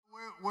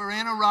we're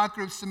in a rock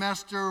group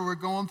semester. We're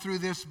going through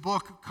this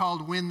book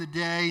called Win the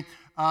Day.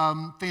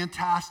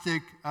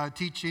 Fantastic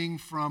teaching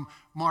from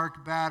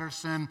Mark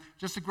Batterson.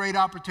 Just a great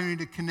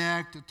opportunity to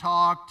connect, to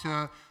talk,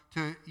 to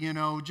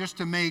just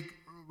to make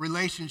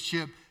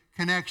relationship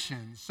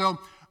connections. So,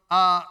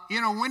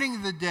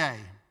 winning the day.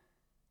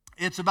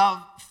 It's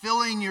about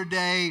filling your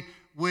day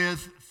with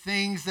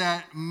things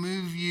that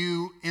move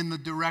you in the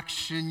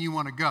direction you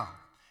want to go,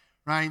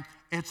 right?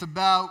 It's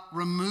about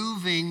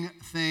removing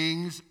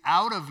things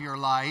out of your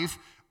life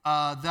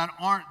that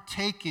aren't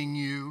taking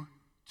you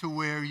to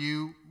where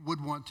you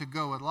would want to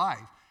go with life.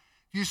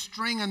 If you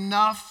string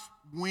enough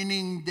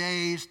winning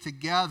days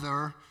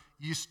together,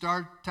 you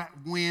start to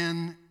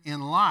win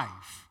in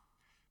life.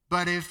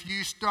 But if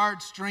you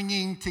start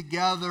stringing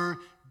together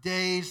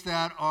days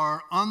that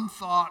are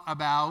unthought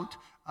about,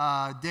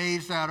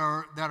 days that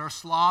are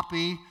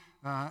sloppy,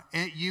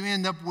 you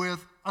end up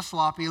with a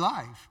sloppy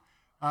life.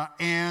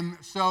 And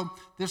so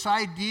this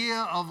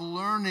idea of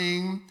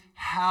learning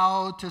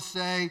how to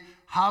say,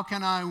 how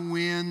can I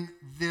win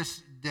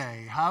this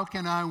day? How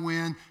can I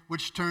win,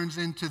 which turns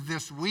into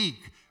this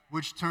week,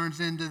 which turns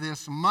into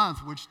this month,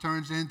 which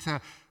turns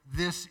into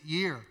this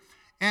year.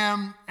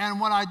 And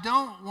what I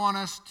don't want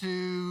us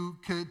to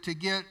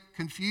get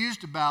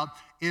confused about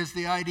is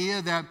the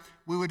idea that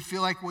we would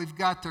feel like we've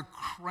got to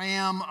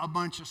cram a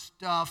bunch of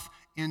stuff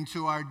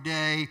into our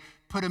day,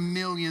 put a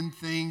million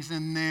things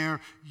in there,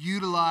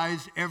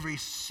 utilize every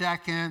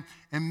second,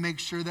 and make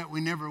sure that we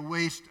never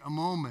waste a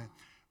moment.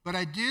 But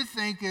I do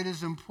think it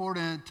is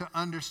important to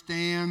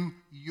understand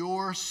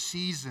your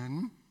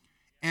season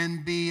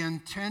and be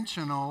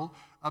intentional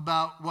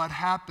about what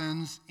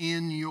happens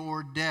in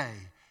your day.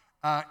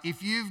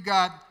 If you've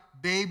got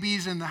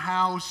babies in the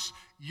house,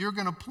 you're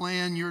going to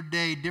plan your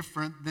day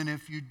different than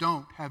if you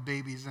don't have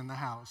babies in the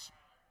house,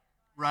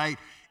 right?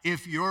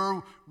 If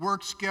your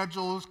work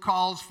schedule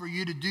calls for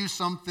you to do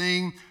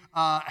something,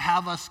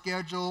 have a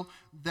schedule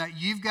that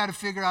you've got to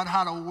figure out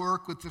how to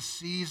work with the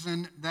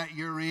season that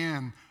you're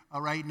in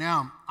right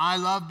now. I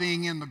love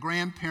being in the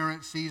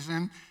grandparent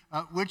season,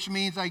 which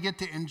means I get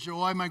to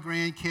enjoy my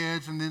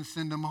grandkids and then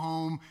send them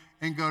home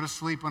and go to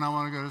sleep when I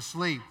want to go to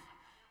sleep.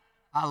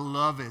 I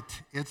love it.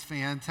 It's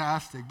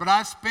fantastic. But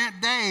I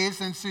spent days,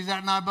 and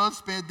Suzette and I both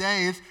spent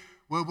days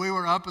where we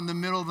were up in the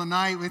middle of the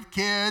night with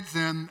kids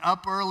and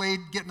up early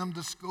getting them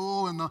to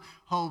school and the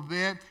whole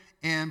bit.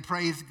 And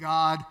praise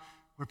God,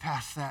 we're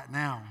past that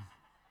now.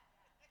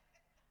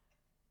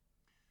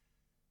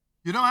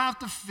 You don't have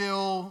to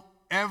fill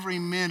every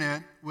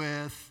minute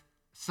with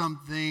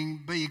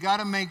something, but you got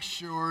to make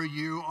sure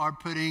you are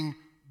putting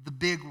the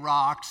big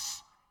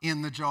rocks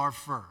in the jar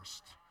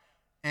first.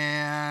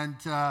 And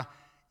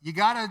you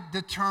got to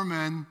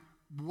determine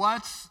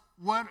what's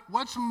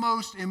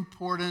most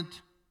important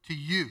to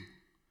you,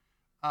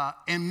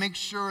 and make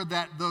sure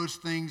that those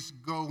things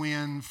go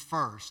in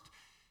first.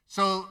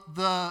 So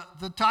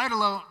the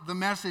title of the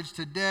message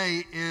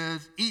today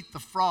is Eat the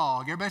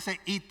Frog. Everybody say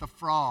Eat the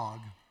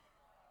Frog.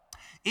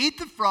 Eat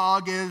the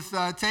Frog is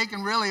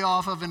taken really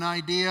off of an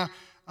idea,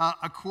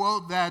 a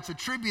quote that's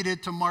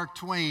attributed to Mark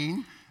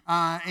Twain.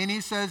 And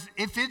he says,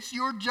 if it's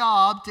your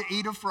job to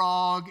eat a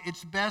frog,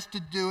 it's best to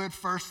do it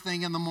first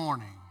thing in the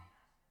morning.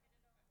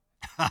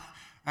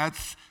 That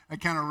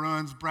kind of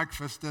ruins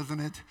breakfast, doesn't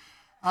it?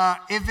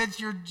 If it's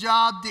your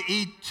job to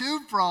eat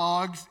 2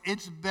 frogs,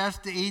 it's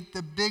best to eat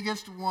the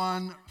biggest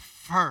one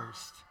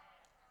first.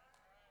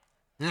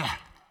 Yeah.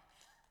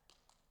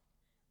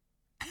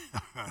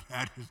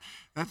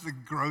 That's the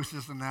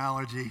grossest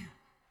analogy.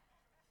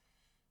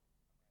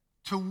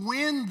 To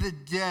win the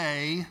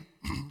day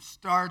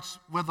starts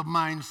with a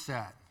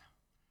mindset.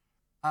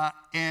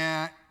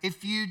 And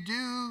if you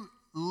do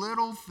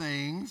little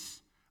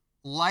things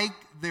like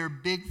they're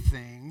big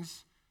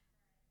things,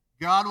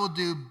 God will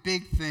do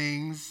big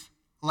things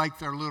like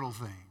they're little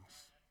things.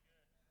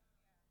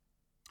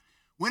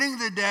 Winning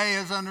the day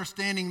is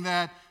understanding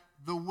that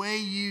the way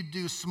you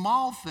do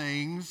small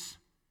things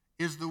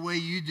is the way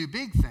you do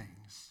big things.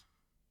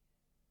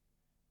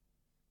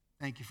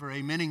 Thank you for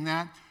amening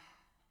that.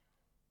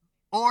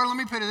 Or let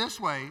me put it this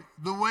way,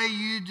 the way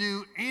you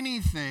do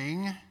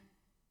anything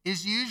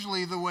is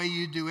usually the way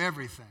you do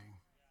everything.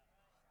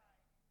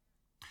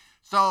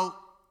 So,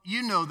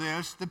 you know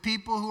this, the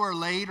people who are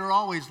late are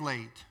always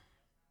late.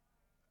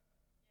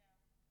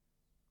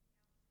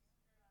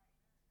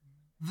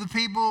 The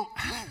people,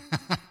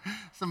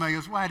 somebody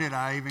goes, why did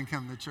I even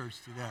come to church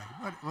today?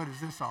 What is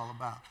this all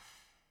about?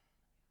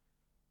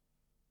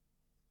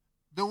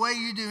 The way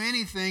you do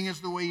anything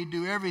is the way you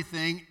do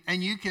everything,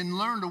 and you can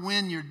learn to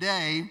win your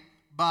day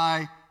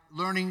by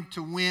learning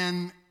to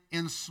win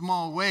in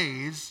small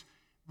ways,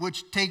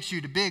 which takes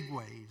you to big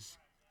ways.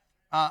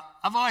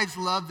 I've always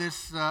loved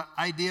this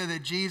idea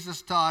that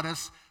Jesus taught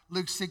us.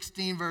 Luke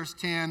 16, verse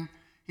 10,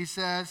 he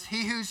says,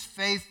 he who's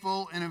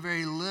faithful in a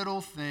very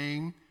little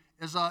thing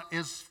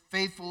is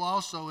faithful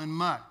also in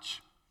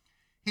much.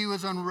 He who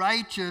is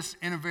unrighteous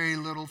in a very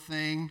little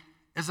thing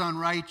is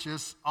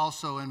unrighteous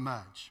also in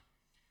much.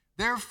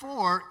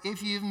 Therefore,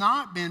 if you've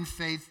not been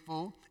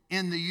faithful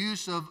in the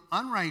use of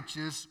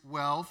unrighteous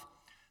wealth,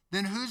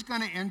 then who's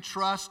going to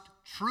entrust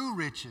true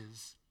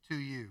riches to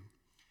you?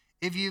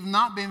 If you've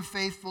not been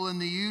faithful in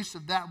the use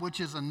of that which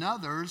is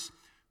another's,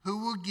 who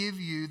will give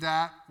you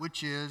that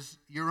which is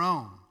your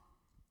own?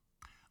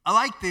 I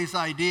like these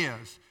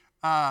ideas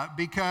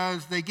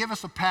because they give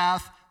us a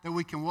path that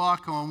we can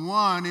walk on.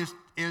 One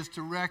is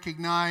to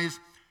recognize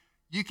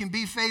you can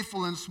be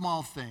faithful in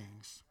small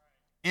things.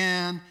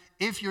 And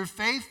if you're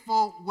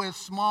faithful with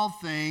small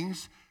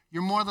things,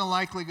 you're more than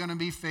likely going to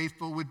be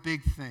faithful with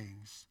big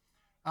things.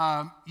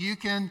 You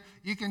can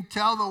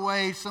tell the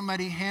way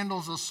somebody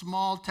handles a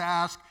small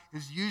task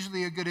is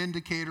usually a good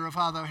indicator of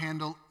how they'll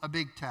handle a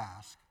big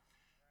task.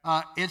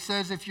 It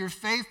says if you're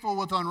faithful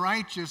with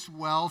unrighteous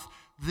wealth,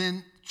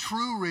 then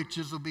true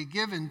riches will be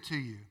given to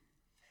you.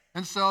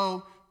 And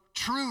so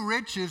true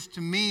riches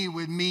to me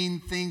would mean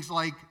things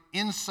like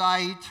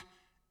insight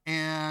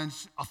and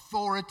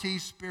authority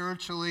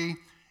spiritually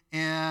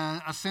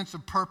and a sense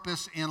of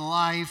purpose in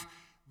life.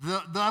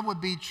 That would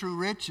be true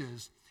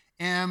riches.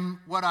 And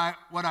what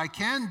I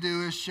can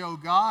do is show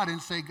God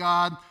and say,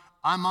 God,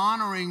 I'm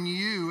honoring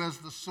you as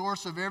the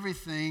source of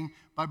everything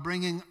by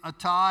bringing a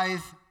tithe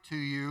to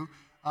you.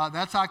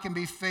 That's how I can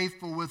be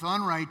faithful with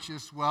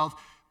unrighteous wealth.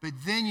 But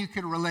then you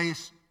could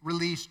release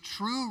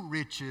true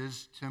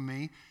riches to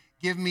me,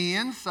 give me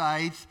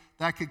insights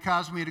that could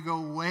cause me to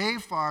go way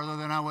farther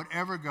than I would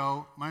ever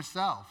go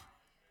myself.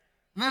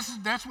 And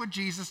that's what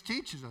Jesus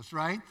teaches us,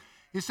 right?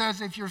 He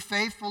says, if you're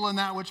faithful in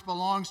that which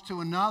belongs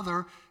to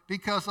another,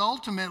 because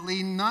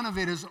ultimately none of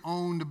it is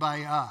owned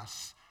by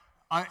us.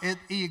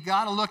 You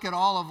got to look at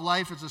all of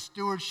life as a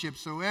stewardship.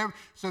 So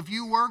if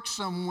you work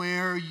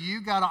somewhere,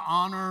 you got to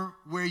honor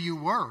where you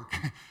work,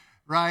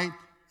 right?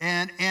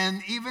 And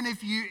even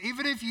if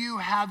you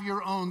have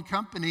your own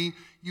company,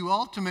 you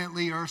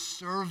ultimately are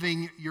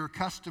serving your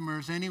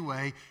customers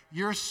anyway.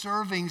 You're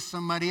serving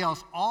somebody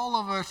else. All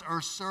of us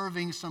are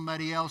serving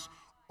somebody else,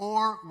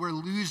 or we're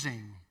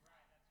losing.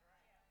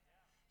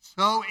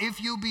 So if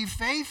you'll be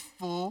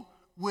faithful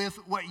with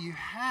what you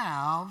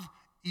have,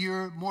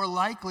 you're more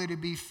likely to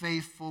be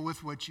faithful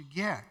with what you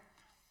get.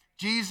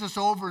 Jesus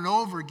over and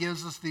over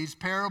gives us these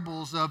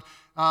parables of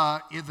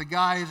if the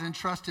guy is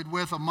entrusted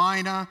with a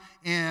mina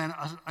and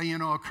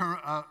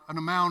an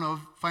amount of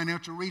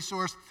financial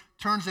resource,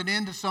 turns it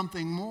into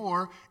something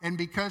more, and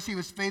because he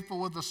was faithful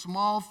with a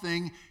small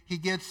thing, he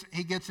gets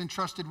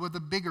entrusted with a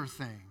bigger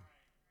thing.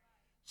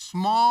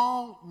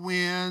 Small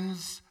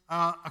wins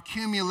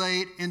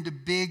accumulate into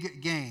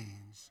big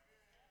gains.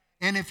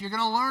 And if you're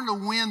going to learn to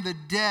win the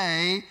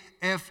day,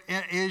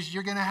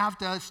 you're going to have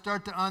to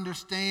start to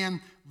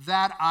understand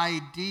that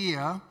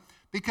idea.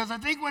 Because I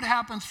think what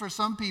happens for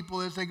some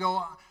people is they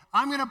go,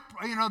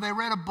 they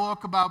read a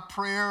book about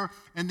prayer,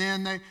 and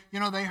then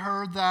they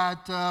heard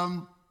that,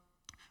 John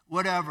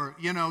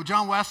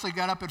Wesley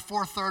got up at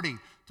 4:30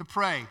 to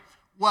pray.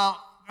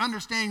 Well,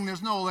 understanding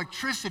there's no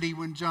electricity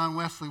when John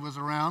Wesley was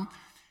around,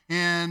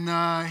 and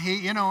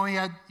he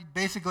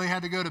basically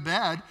had to go to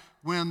bed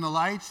when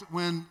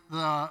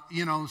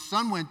the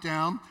sun went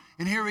down.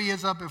 And here he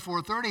is up at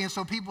 4:30, and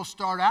so people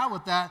start out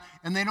with that,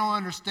 and they don't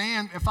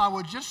understand, if I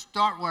would just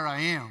start where I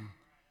am,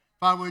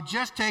 if I would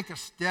just take a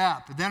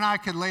step, then I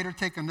could later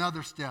take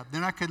another step,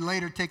 then I could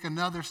later take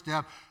another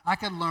step, I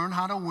could learn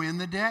how to win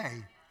the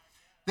day.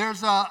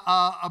 There's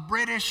a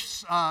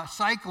British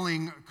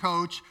cycling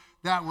coach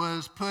that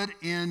was put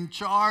in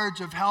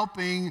charge of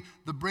helping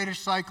the British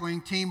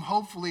cycling team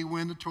hopefully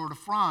win the Tour de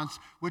France,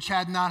 which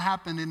had not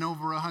happened in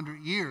over 100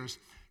 years.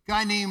 A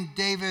guy named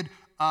David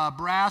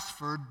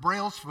Brailsford,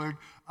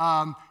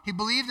 he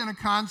believed in a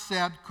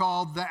concept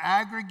called the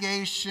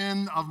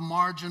aggregation of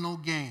marginal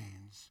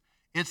gains.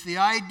 It's the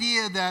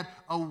idea that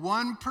a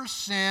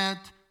 1%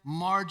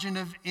 margin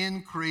of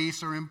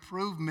increase or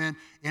improvement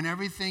in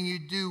everything you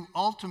do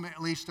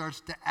ultimately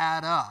starts to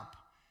add up.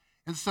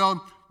 And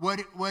so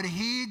what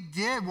he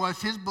did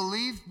was, his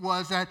belief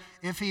was that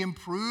if he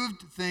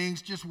improved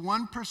things just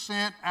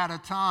 1% at a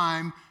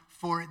time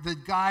for the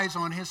guys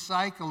on his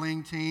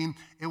cycling team,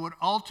 it would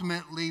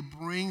ultimately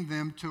bring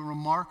them to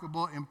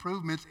remarkable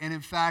improvements. And in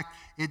fact,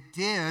 it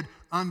did.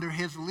 Under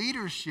his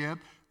leadership,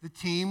 the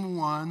team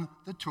won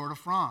the Tour de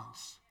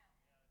France.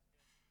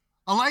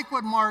 I like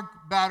what Mark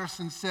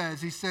Batterson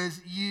says. He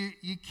says,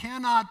 you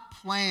cannot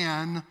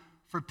plan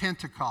for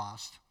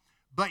Pentecost,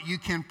 but you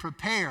can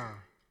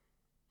prepare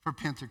for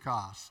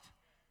Pentecost.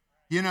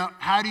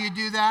 How do you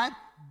do that?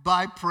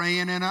 By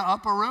praying in an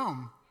upper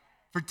room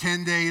for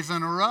 10 days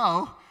in a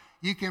row.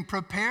 You can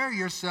prepare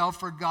yourself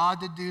for God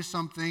to do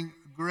something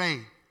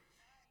great.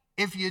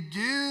 If you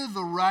do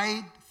the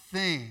right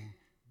thing,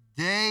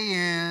 day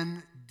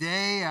in,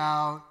 day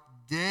out,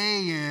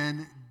 day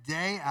in,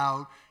 day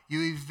out,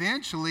 you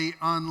eventually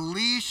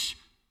unleash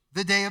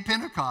the day of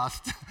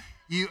Pentecost.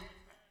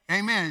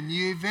 Amen.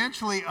 You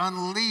eventually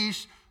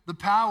unleash the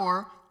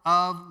power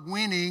of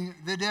winning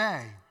the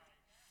day.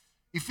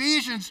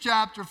 Ephesians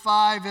chapter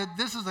 5,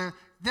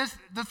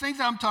 the things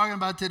I'm talking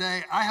about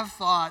today, I have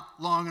thought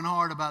long and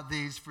hard about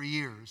these for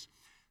years.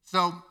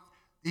 So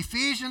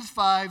Ephesians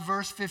 5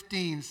 verse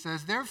 15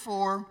 says,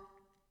 therefore,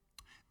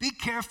 Be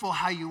careful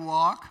how you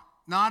walk,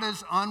 not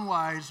as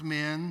unwise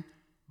men,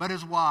 but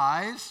as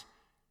wise,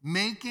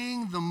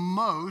 making the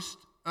most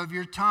of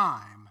your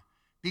time,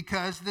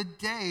 because the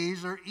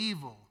days are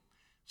evil.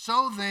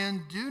 So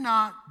then, do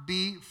not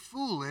be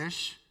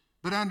foolish,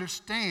 but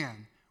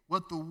understand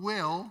what the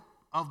will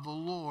of the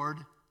Lord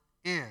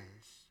is.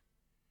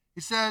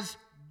 He says,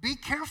 be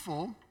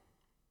careful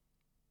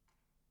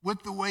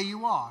with the way you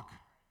walk.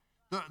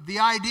 The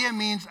idea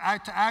means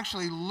to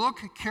actually look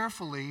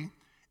carefully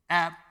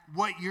at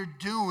what you're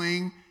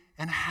doing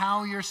and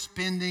how you're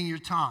spending your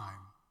time.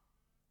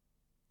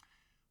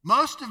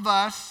 Most of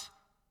us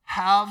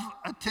have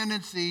a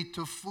tendency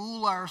to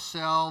fool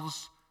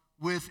ourselves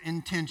with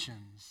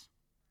intentions.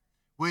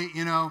 We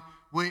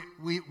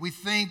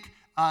think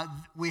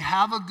we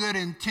have a good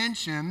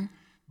intention,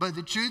 but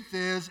the truth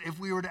is, if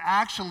we were to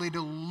actually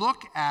to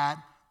look at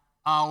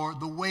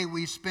the way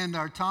we spend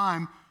our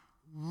time,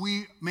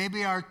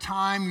 maybe our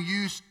time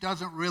use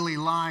doesn't really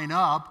line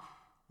up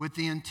with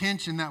the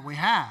intention that we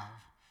have.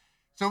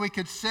 So we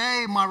could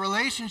say my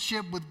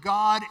relationship with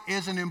God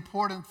is an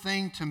important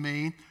thing to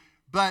me,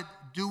 but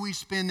do we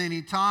spend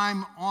any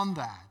time on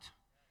that?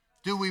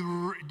 Do we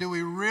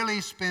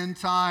really spend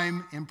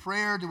time in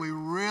prayer? Do we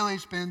really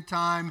spend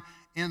time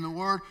in the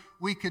Word?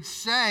 We could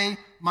say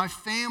my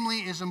family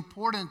is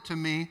important to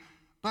me,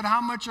 but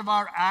how much of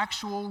our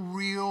actual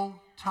real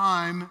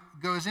time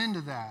goes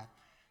into that?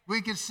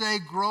 We could say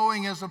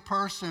growing as a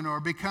person or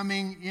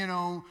becoming,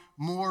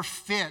 more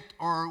fit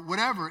or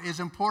whatever is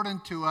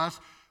important to us.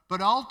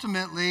 But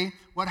ultimately,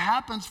 what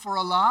happens for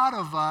a lot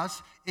of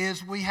us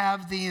is we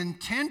have the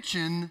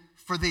intention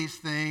for these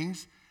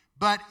things,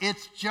 but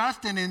it's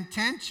just an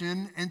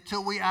intention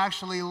until we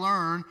actually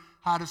learn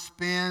how to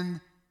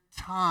spend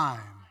time.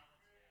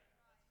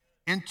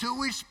 Until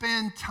we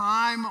spend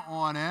time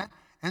on it,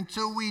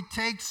 until we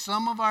take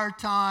some of our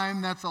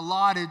time that's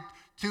allotted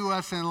to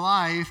us in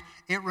life,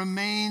 it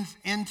remains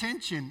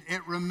intention.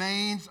 It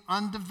remains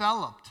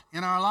undeveloped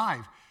in our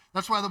life.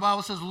 That's why the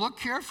Bible says, look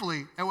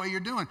carefully at what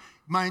you're doing.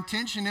 My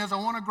intention is I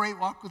want a great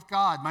walk with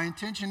God. My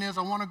intention is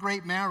I want a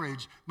great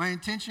marriage. My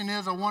intention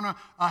is I want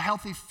a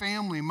healthy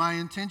family. My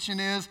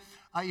intention is,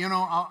 I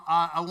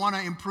want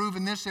to improve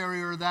in this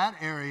area or that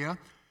area.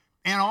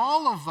 And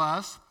all of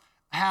us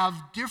have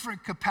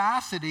different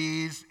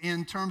capacities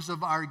in terms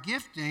of our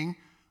gifting,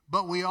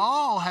 but we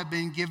all have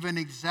been given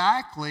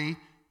exactly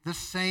the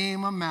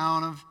same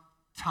amount of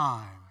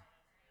time,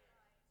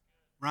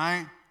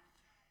 right?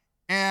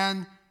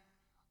 And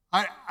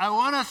I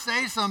want to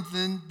say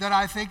something that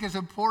I think is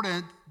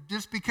important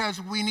just because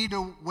we need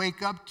to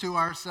wake up to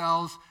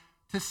ourselves.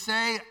 To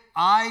say,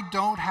 I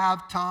don't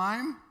have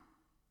time,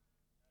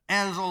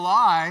 as a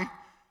lie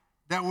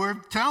that we're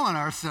telling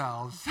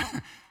ourselves,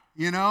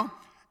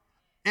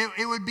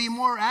 It would be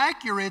more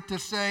accurate to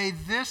say,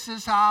 this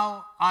is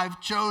how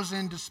I've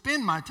chosen to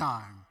spend my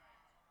time.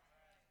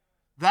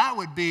 That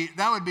would be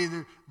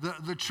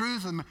the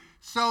truth.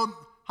 So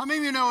how many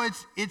of you know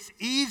it's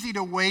easy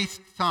to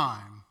waste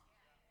time?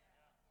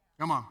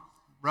 Come on,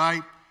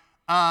 right?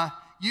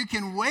 You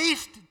can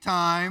waste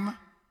time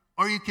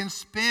or you can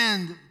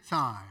spend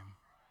time.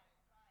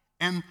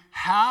 And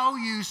how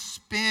you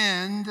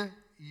spend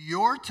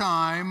your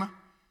time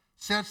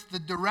sets the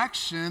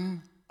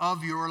direction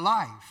of your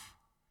life.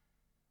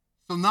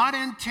 So not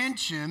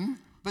intention,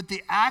 but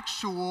the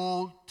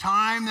actual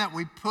time that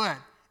we put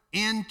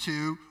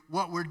into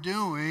what we're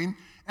doing.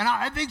 And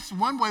I think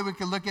one way we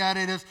could look at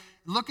it is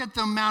look at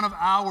the amount of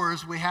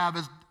hours we have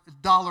as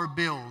dollar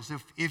bills,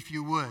 if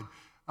you would,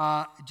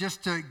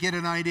 just to get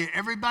an idea.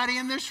 Everybody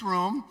in this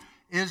room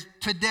is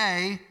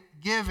today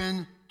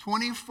given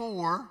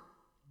 $24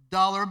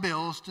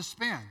 bills to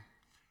spend,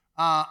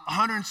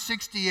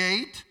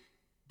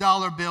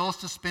 $168 bills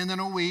to spend in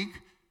a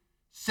week,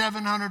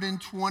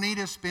 $720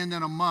 to spend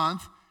in a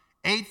month,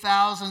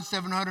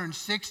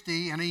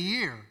 $8,760 in a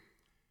year.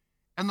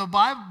 And the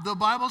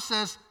Bible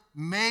says,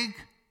 make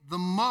the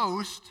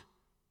most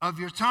of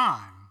your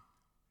time.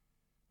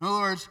 In other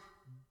words,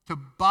 to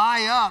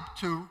buy up,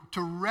 to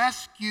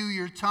rescue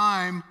your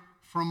time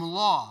from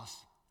loss.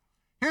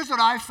 Here's what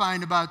I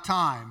find about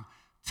time.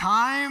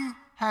 Time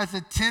has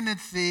a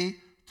tendency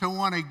to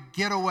want to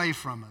get away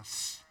from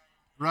us,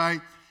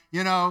 right?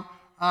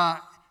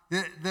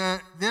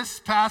 This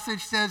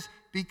passage says,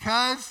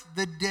 because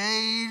the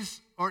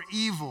days are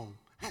evil,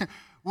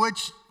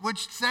 which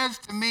says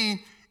to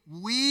me,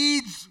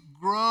 weeds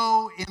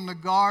grow in the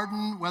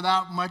garden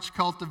without much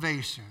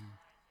cultivation.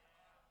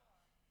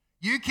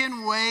 You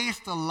can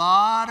waste a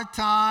lot of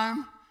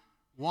time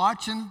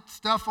watching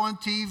stuff on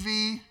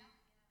TV,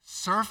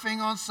 surfing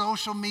on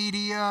social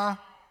media,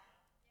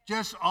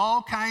 just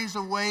all kinds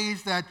of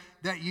ways that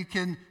you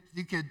can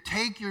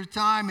take your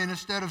time, and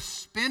instead of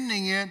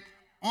spending it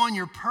on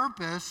your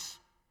purpose,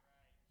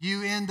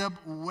 you end up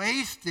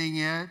wasting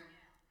it.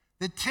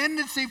 The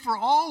tendency for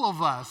all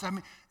of us,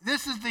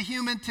 this is the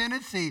human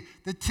tendency.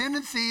 The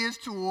tendency is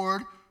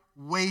toward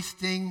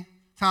wasting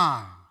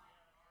time,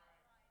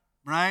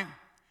 right?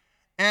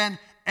 And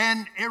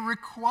it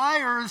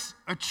requires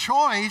a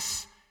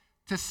choice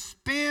to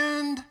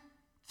spend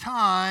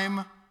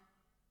time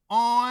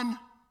on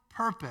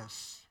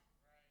purpose.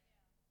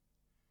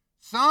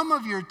 Some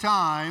of your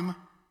time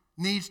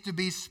needs to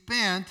be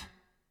spent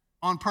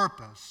on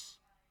purpose,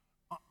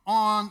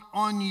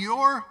 on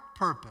your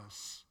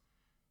purpose,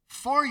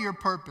 for your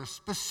purpose,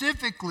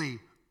 specifically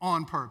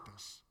on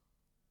purpose.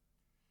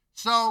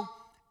 So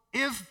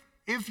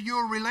if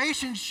your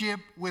relationship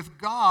with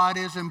God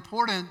is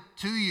important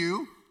to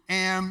you,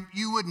 and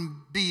you wouldn't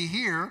be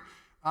here,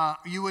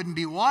 you wouldn't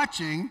be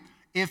watching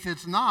if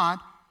it's not,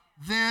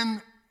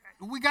 then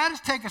we got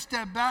to take a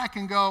step back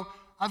and go,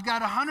 I've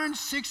got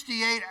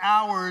 168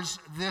 hours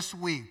this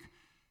week.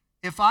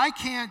 If I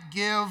can't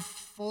give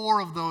 4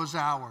 of those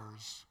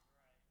hours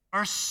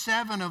or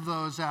 7 of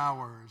those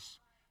hours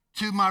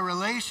to my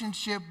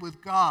relationship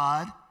with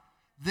God,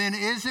 then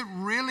is it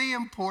really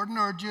important,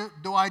 or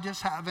do I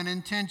just have an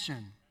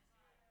intention?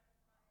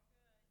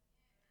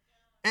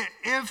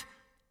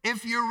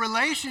 If your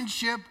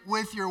relationship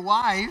with your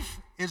wife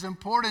is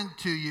important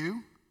to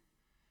you,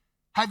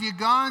 have you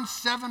gone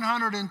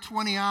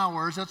 720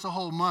 hours, that's a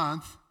whole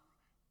month,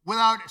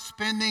 without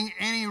spending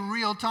any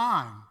real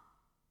time?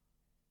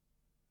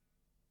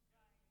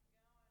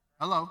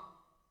 Hello?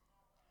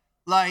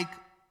 Like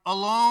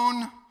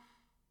alone,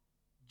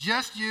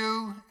 just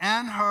you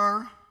and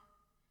her,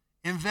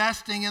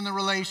 investing in the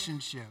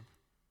relationship.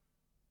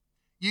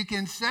 You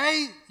can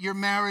say your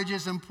marriage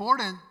is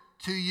important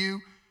to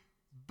you,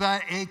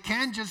 but it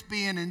can just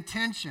be an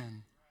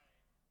intention.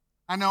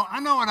 I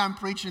know what I'm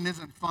preaching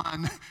isn't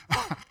fun,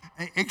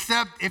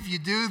 except if you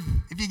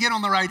get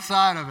on the right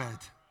side of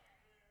it.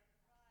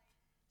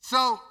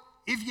 So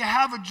if you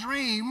have a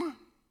dream,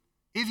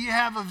 if you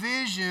have a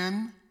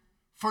vision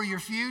for your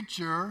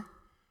future,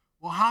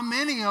 well, how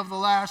many of the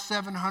last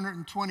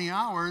 720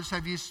 hours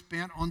have you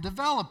spent on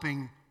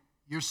developing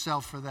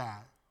yourself for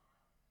that?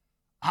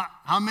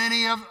 How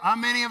many of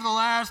the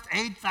last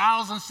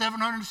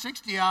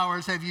 8,760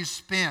 hours have you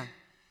spent?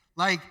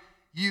 Like,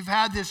 you've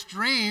had this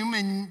dream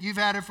and you've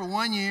had it for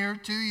 1 year,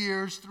 2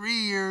 years, 3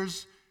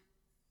 years.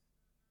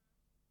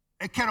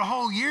 It could a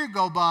whole year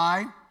go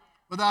by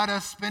without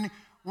us spending.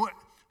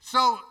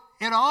 So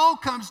it all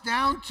comes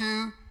down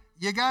to,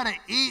 you got to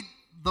eat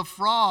the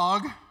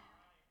frog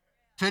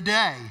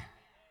today.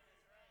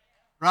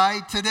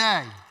 Right?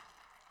 Today.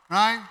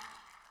 Right?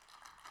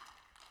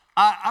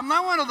 I'm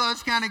not one of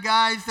those kind of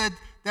guys that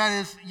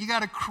is, you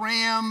got to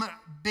cram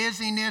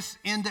busyness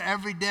into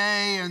every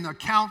day and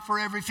account for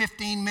every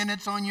 15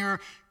 minutes on your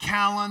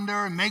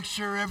calendar and make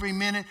sure every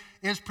minute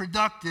is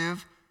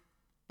productive.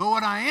 But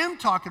what I am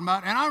talking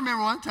about, and I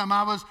remember one time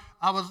I was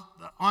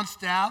on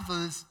staff of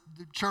this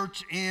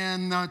church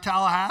in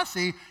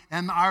Tallahassee,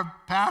 and our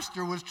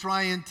pastor was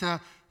trying to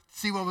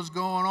see what was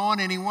going on,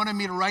 and he wanted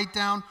me to write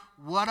down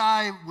what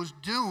I was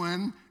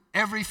doing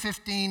every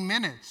 15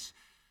 minutes.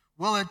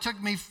 Well, it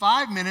took me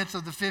 5 minutes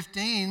of the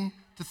 15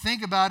 to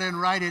think about it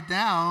and write it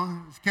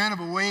down. It's kind of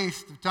a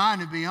waste of time,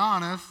 to be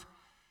honest.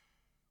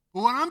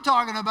 But what I'm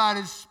talking about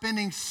is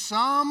spending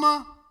some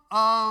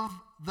of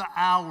the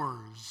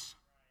hours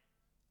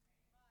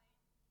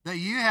that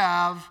you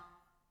have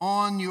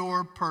on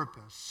your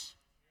purpose.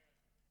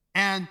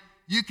 And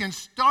you can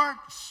start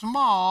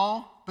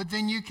small, but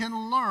then you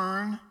can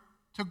learn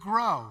to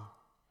grow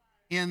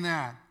in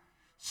that.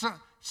 So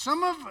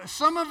some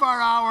of our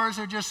hours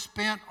are just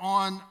spent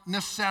on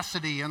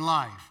necessity in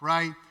life,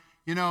 right?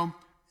 You know,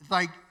 it's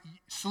like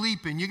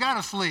sleeping. You got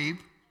to sleep.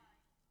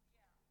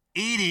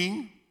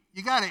 Eating.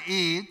 You got to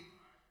eat.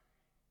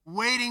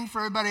 Waiting for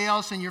everybody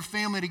else in your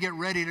family to get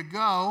ready to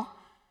go.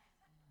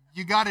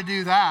 You got to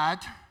do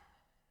that.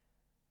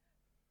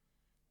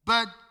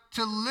 But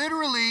to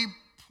literally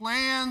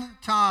plan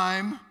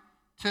time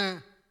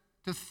to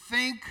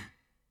think,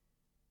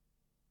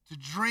 to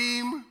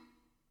dream,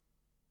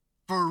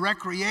 for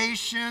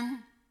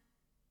recreation,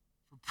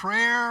 for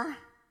prayer,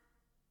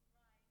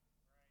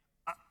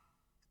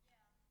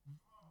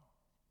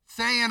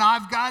 saying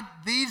I've got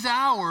these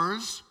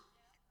hours,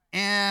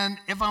 and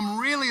if I'm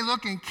really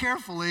looking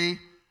carefully,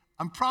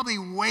 I'm probably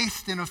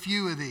wasting a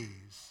few of these.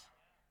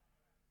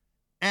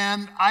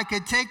 And I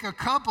could take a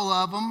couple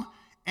of them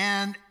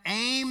and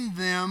aim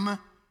them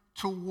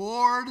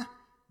toward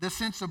the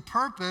sense of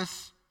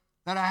purpose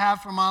that I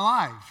have for my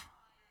life.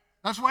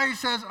 That's why he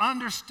says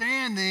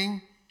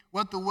understanding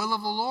what the will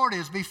of the Lord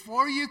is.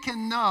 Before you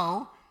can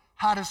know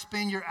how to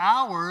spend your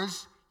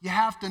hours, you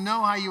have to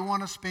know how you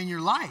want to spend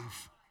your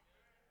life.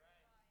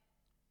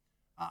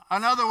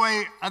 Another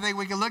way I think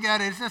we can look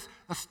at it is just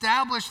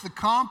establish the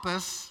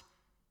compass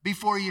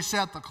before you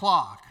set the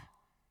clock.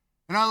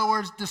 In other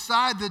words,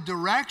 decide the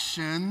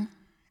direction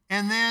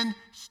and then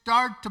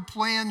start to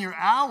plan your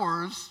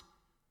hours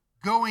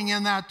going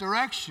in that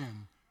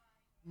direction.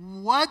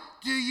 What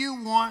do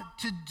you want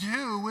to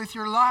do with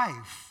your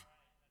life?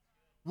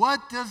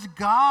 What does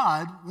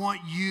God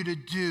want you to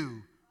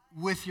do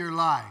with your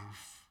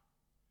life?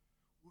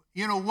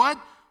 You know,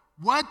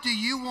 what do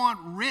you want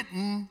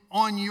written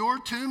on your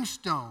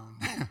tombstone?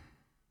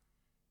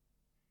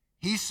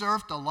 He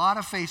surfed a lot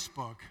of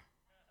Facebook.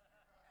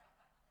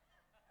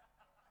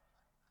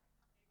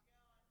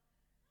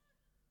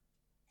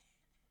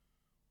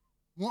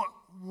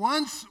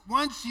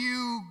 Once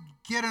you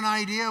get an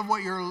idea of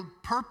what your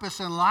purpose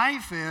in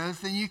life is,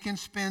 then you can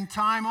spend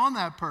time on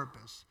that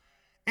purpose.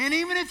 And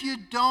even if you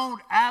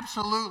don't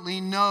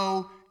absolutely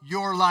know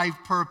your life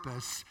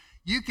purpose,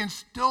 you can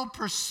still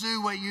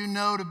pursue what you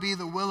know to be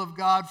the will of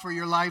God for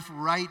your life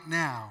right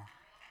now.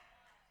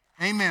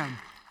 Amen.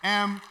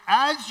 And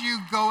as you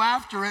go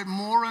after it,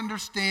 more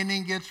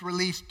understanding gets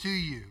released to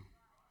you.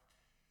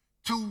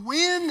 To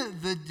win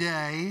the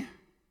day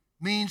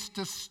means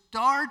to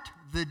start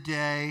the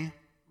day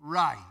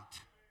right.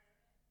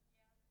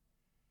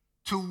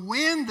 To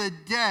win the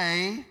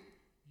day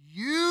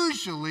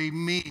usually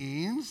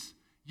means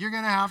you're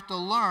going to have to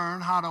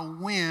learn how to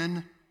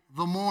win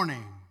the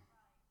morning.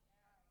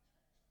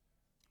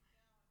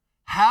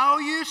 How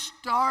you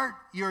start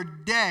your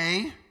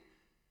day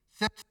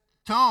sets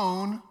the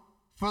tone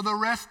for the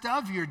rest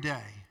of your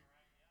day.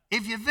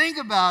 If you think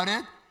about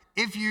it,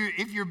 if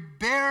you're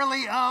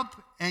barely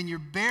up and you're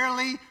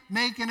barely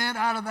making it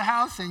out of the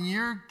house and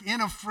you're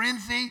in a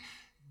frenzy,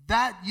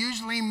 that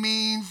usually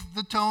means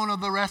the tone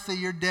of the rest of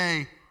your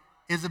day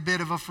is a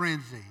bit of a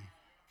frenzy.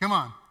 Come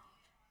on.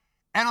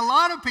 And a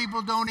lot of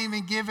people don't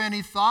even give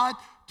any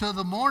thought to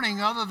the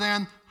morning other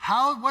than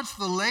what's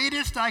the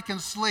latest I can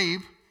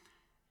sleep?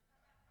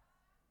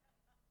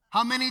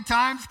 How many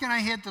times can I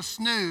hit the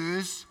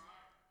snooze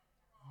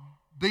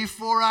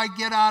before I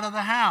get out of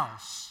the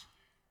house?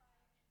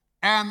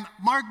 And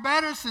Mark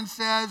Batterson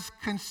says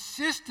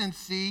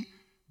consistency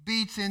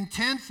beats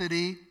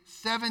intensity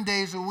 7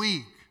 days a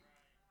week.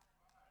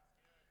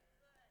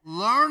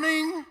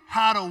 Learning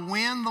how to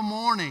win the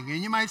morning.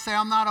 And you might say,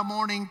 I'm not a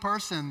morning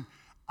person.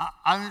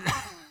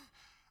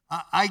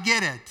 I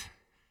get it.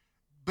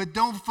 But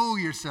don't fool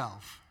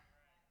yourself.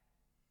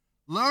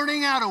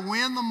 Learning how to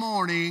win the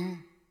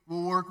morning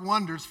will work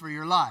wonders for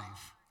your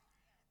life.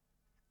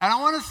 And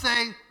I want to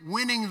say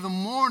winning the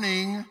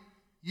morning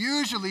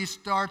usually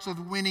starts with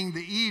winning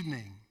the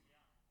evening.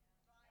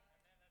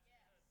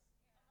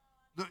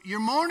 Your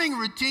morning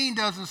routine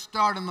doesn't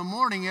start in the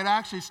morning, it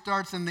actually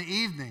starts in the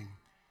evening.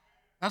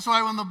 That's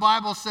why when the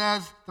Bible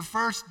says the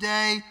first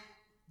day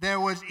there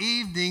was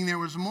evening, there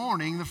was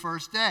morning the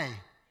first day.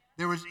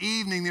 There was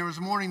evening, there was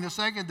morning the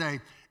second day.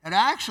 It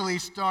actually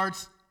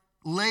starts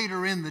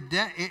later in the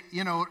day,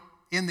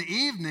 in the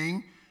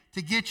evening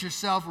to get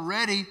yourself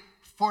ready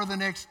for the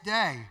next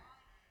day.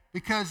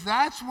 Because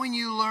that's when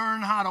you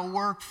learn how to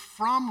work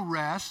from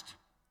rest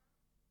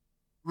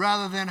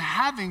rather than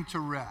having to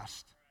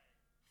rest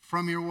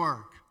from your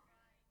work.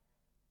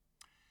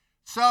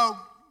 So,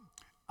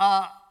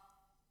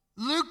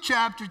 Luke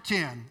chapter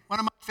 10, one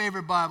of my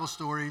favorite Bible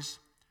stories,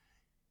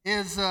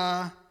 is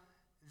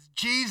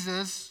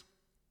Jesus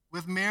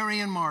with Mary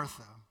and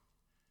Martha.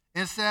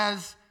 It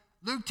says,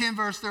 Luke 10,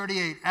 verse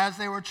 38, as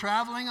they were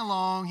traveling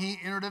along, he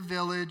entered a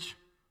village.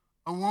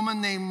 A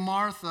woman named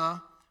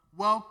Martha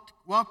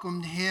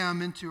welcomed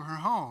him into her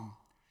home.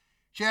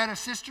 She had a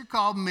sister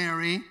called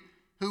Mary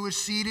who was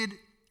seated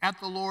at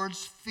the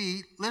Lord's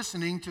feet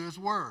listening to his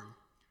word.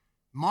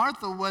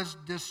 Martha was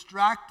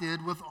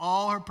distracted with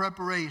all her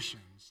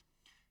preparations.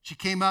 She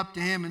came up to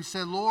him and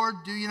said, Lord,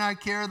 do you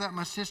not care that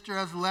my sister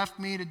has left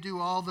me to do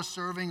all the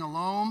serving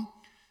alone?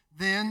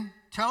 Then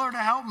tell her to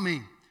help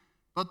me.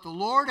 But the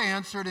Lord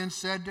answered and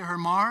said to her,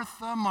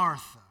 Martha,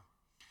 Martha,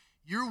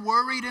 you're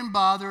worried and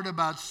bothered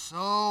about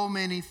so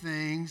many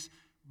things,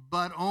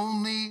 but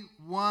only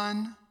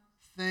one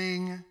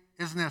thing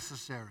is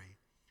necessary.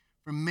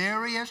 For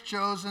Mary has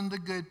chosen the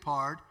good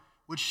part,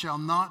 which shall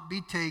not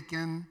be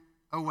taken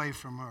away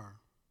from her.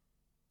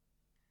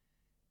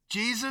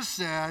 Jesus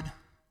said,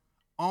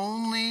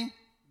 only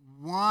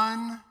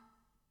one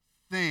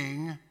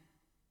thing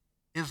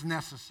is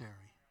necessary.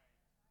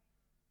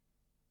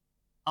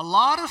 A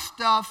lot of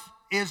stuff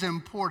is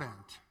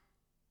important,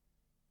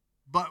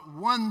 but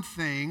one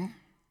thing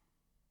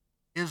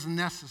is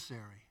necessary.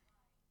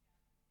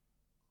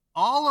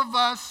 All of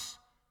us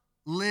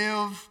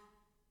live,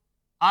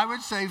 I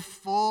would say,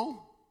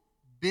 full,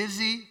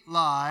 busy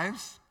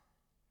lives,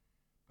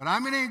 but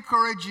I'm going to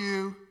encourage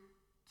you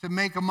to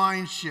make a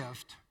mind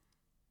shift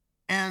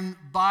and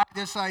buy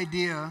this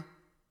idea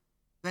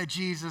that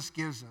Jesus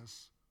gives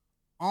us.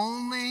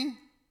 Only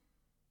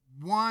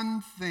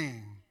one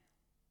thing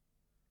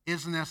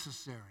is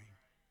necessary.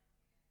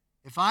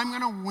 If I'm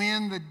going to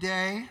win the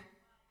day,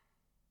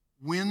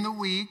 win the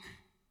week,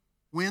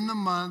 win the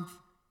month,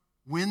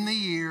 win the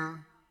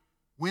year,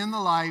 win the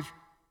life,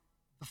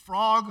 the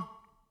frog,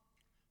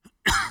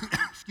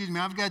 excuse me,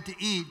 I've got to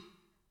eat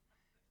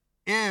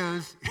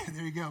is,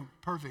 there you go,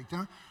 perfect,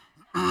 huh?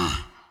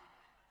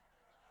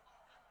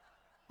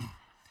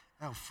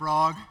 Oh,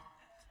 frog,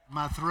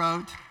 my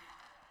throat.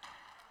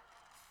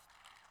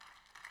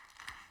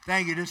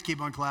 Thank you, just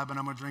keep on clapping,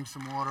 I'm going to drink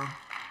some water.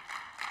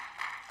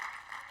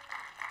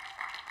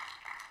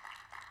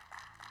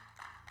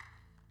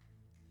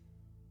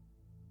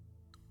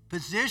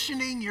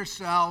 Positioning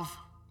yourself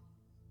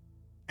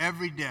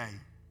every day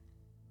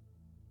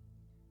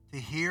to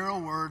hear a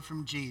word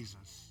from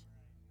Jesus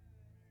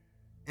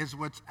is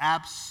what's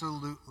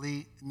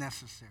absolutely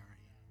necessary.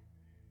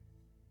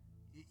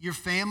 Your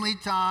family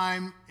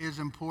time is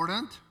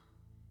important.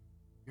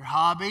 Your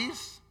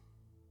hobbies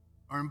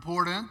are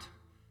important.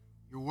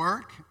 Your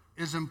work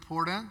is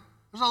important.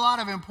 There's a lot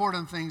of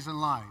important things in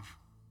life.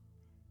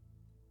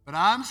 But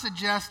I'm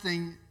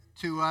suggesting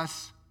to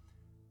us,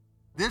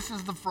 this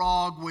is the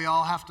frog we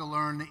all have to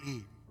learn to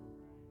eat.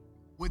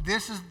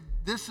 This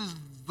is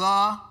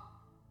the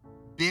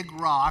big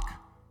rock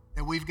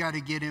that we've got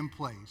to get in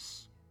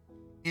place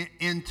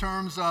in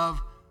terms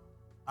of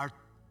our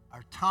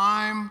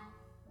time,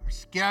 our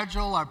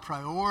schedule, our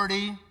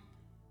priority,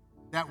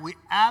 that we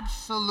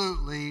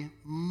absolutely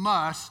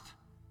must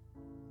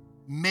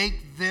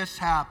make this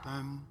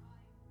happen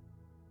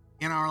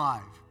in our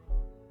life.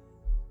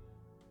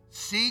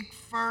 Seek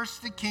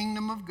first the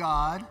kingdom of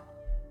God,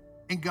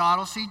 and God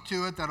will see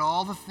to it that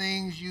all the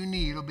things you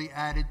need will be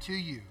added to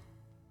you.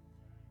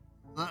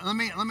 Let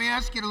me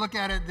ask you to look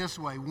at it this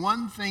way.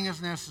 One thing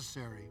is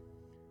necessary.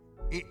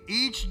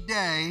 Each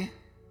day,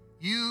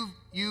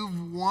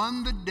 you've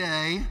won the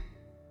day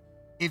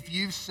if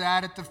you've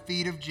sat at the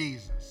feet of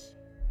Jesus.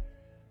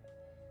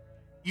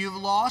 You've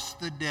lost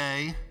the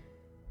day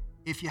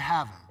if you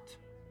haven't.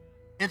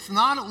 It's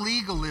not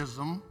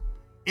legalism.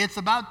 It's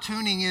about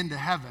tuning into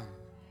heaven.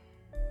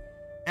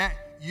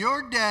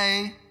 Your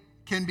day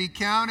can be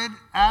counted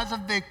as a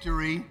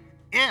victory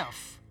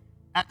if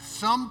at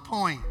some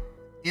point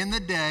in the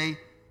day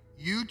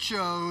you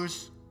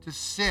chose to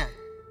sit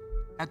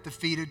at the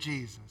feet of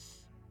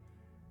Jesus.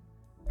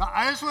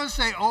 I just want to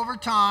say, over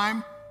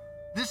time,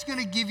 this is going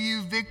to give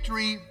you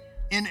victory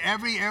in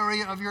every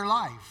area of your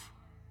life.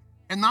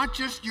 And not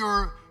just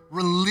your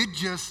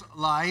religious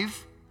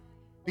life,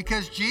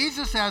 because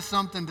Jesus has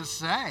something to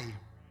say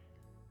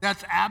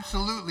that's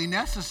absolutely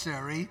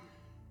necessary.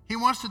 He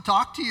wants to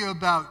talk to you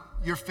about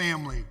your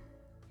family.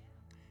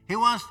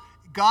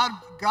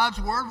 God's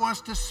word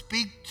wants to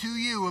speak to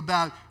you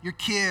about your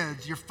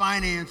kids, your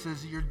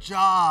finances, your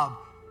job,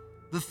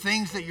 the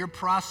things that you're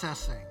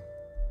processing.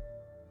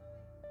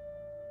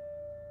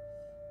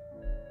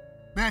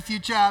 Matthew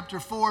chapter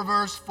 4,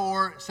 verse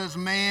 4 says,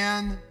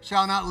 "Man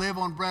shall not live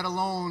on bread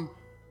alone,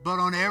 but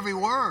on every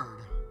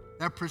word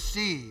that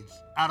proceeds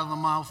out of the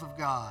mouth of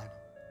God."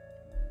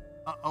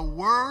 A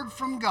word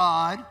from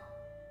God,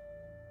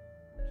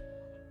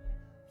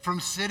 from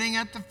sitting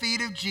at the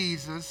feet of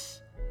Jesus,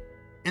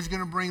 is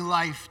going to bring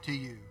life to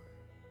you.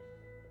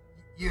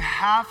 You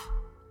have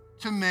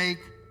to make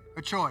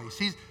a choice.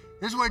 This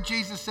is what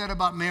Jesus said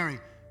about Mary.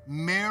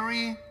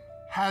 Mary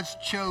has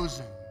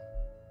chosen.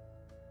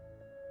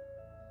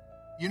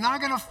 You're not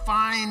going to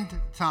find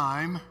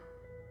time.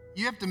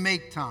 You have to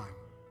make time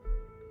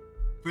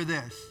for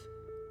this.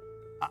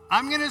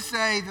 I'm going to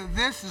say that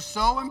this is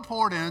so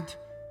important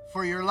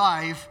for your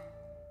life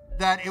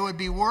that it would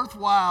be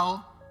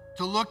worthwhile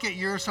to look at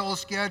your whole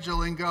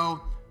schedule and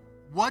go,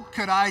 what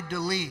could I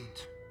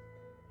delete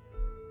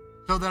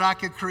so that I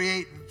could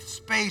create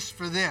space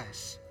for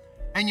this?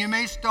 And you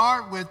may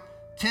start with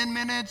 10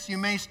 minutes. You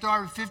may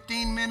start with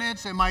 15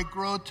 minutes. It might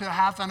grow to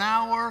half an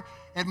hour.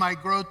 It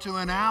might grow to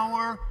an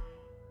hour.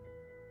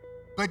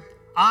 But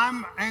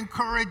I'm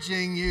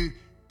encouraging you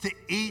to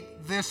eat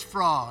this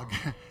frog.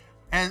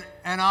 And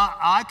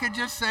I could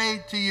just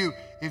say to you,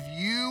 if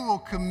you will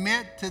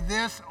commit to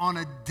this on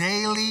a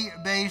daily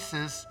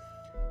basis,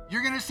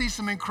 you're going to see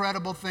some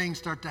incredible things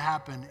start to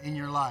happen in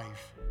your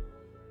life.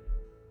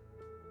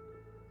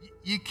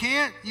 You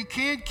can't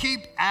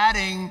keep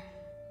adding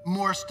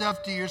more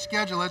stuff to your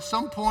schedule. At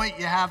some point,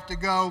 you have to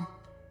go,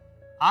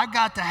 I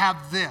got to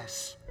have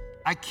this.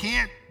 I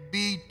can't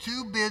be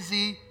too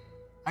busy.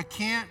 I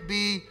can't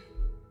be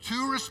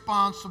too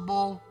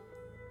responsible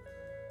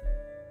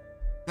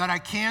that I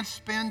can't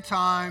spend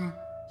time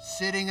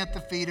sitting at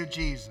the feet of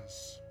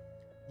Jesus,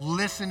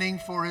 listening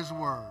for his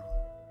word.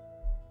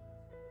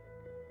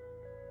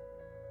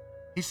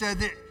 He said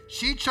that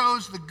she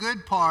chose the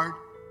good part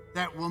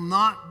that will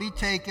not be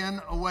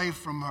taken away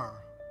from her.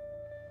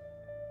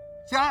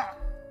 See,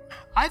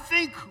 I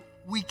think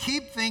we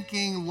keep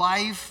thinking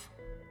life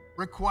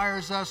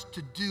requires us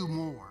to do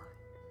more.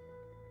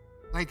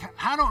 Like,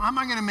 how am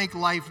I going to make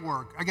life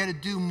work? I got to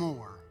do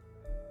more.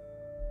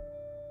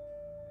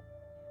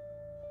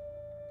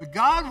 But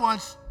God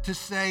wants to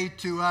say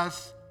to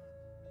us,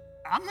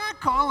 I'm not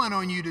calling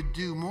on you to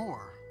do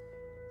more.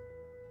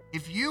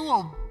 If you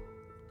will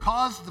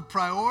cause the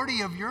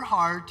priority of your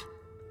heart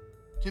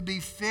to be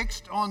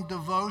fixed on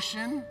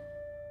devotion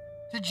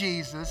to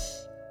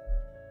Jesus,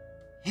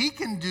 he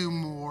can do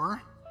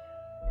more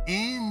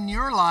in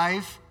your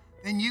life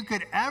than you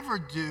could ever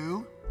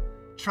do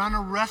trying to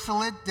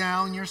wrestle it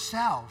down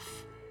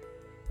yourself.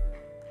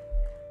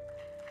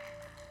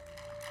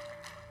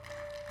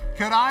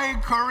 Could I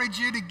encourage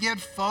you to get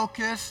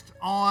focused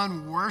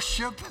on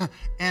worship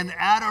and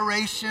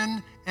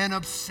adoration and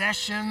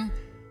obsession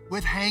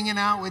with hanging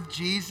out with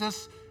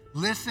Jesus,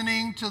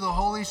 listening to the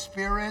Holy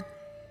Spirit?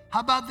 How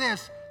about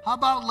this? How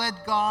about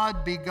let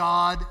God be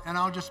God and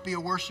I'll just be a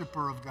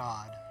worshiper of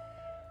God?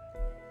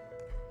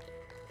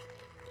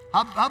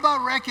 How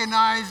about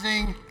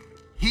recognizing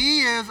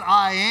he is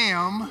I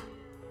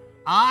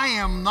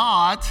am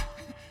not,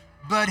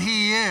 but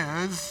he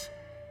is.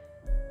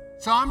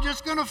 So I'm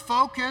just going to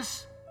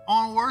focus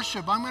on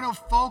worship. I'm going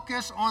to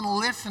focus on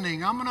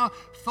listening. I'm going to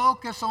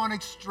focus on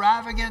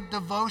extravagant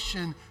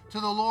devotion to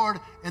the Lord.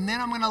 And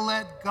then I'm going to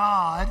let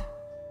God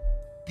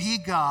be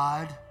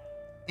God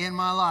in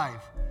my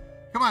life.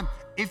 Come on,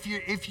 if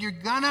you're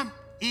going to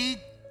eat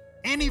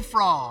any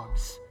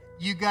frogs,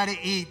 you got to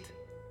eat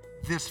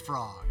this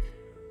frog.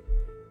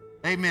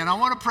 Amen. I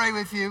want to pray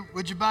with you.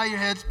 Would you bow your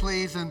heads,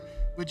 please, and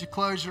would you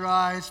close your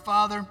eyes?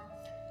 Father,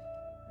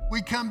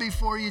 we come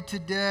before you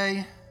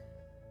today,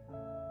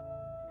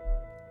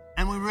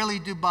 and we really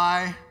do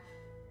buy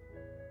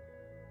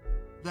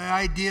the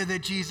idea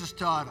that Jesus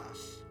taught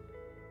us.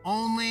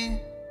 Only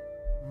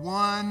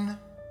one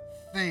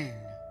thing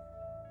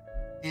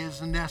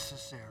is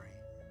necessary.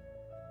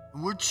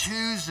 And we're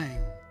choosing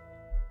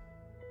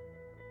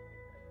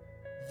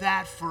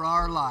that for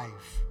our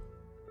life.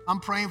 I'm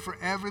praying for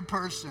every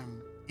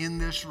person in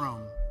this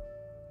room.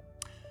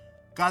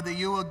 God, that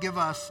you will give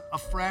us a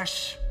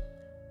fresh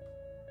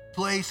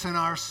place in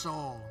our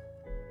soul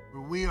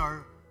where we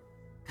are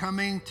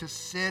coming to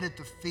sit at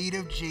the feet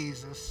of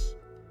Jesus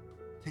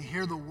to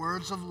hear the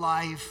words of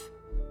life,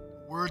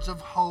 the words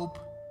of hope,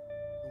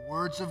 the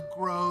words of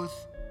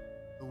growth,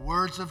 the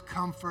words of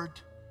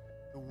comfort,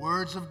 the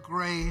words of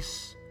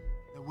grace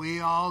that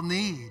we all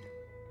need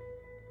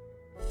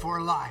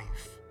for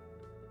life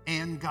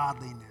and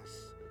godliness.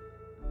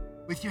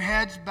 With your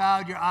heads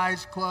bowed, your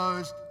eyes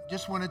closed,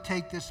 just want to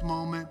take this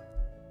moment.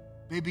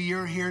 Maybe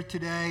you're here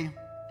today,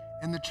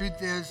 and the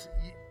truth is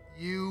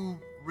you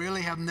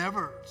really have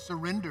never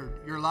surrendered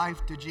your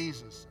life to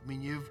Jesus. I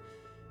mean, you've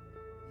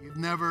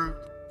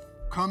never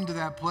come to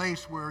that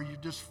place where you're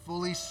just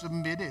fully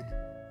submitted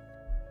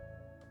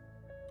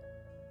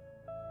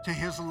to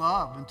his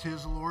love and to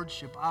his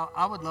lordship.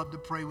 I would love to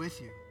pray with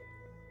you.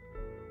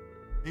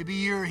 Maybe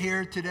you're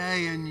here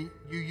today and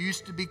you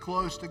used to be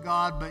close to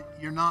God, but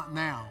you're not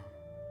now.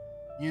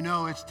 You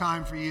know it's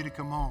time for you to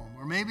come home.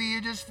 Or maybe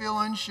you just feel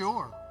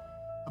unsure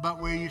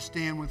about where you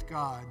stand with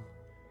God.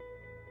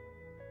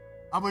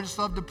 I would just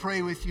love to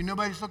pray with you.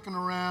 Nobody's looking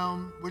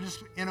around. We're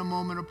just in a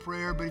moment of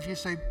prayer. But if you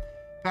say,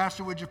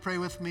 Pastor, would you pray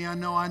with me? I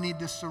know I need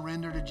to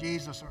surrender to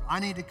Jesus, or I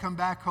need to come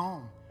back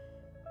home,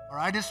 or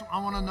I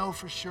want to know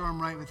for sure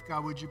I'm right with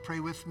God. Would you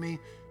pray with me?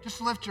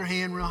 Just lift your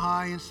hand real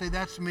high and say,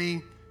 that's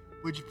me.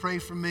 Would you pray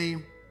for me?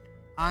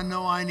 I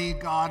know I need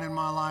God in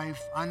my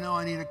life. I know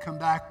I need to come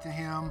back to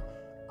him.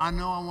 I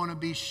know I want to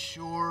be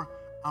sure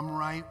I'm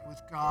right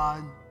with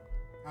God.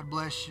 God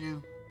bless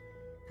you.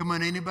 Come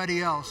on,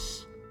 anybody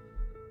else?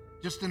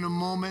 Just in a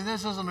moment,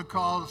 this isn't a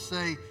call to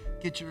say,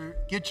 get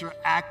your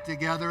act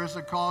together. It's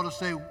a call to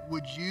say,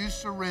 would you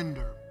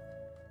surrender?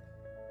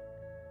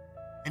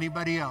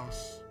 Anybody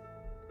else?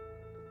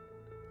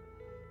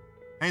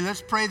 Hey,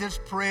 let's pray this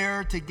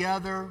prayer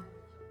together.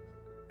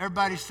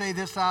 Everybody say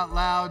this out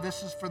loud.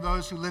 This is for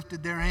those who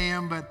lifted their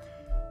hand, but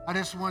I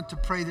just want to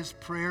pray this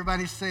prayer.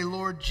 Everybody say,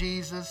 Lord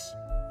Jesus,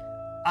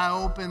 I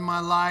open my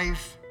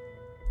life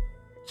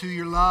to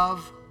your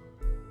love,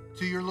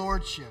 to your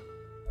lordship.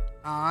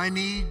 I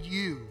need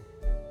you.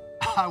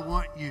 I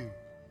want you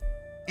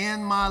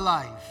in my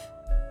life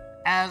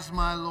as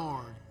my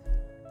Lord.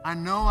 I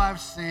know I've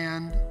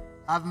sinned.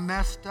 I've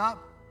messed up,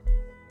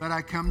 but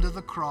I come to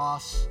the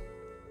cross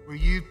where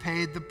you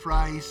paid the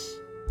price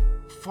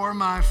for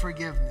my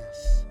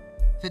forgiveness.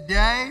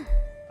 Today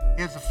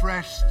is a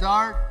fresh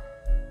start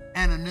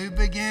and a new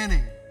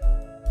beginning.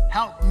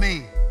 Help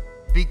me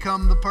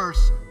become the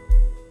person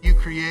you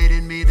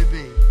created me to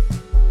be.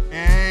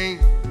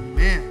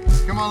 Amen.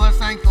 Come on, let's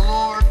thank the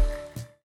Lord.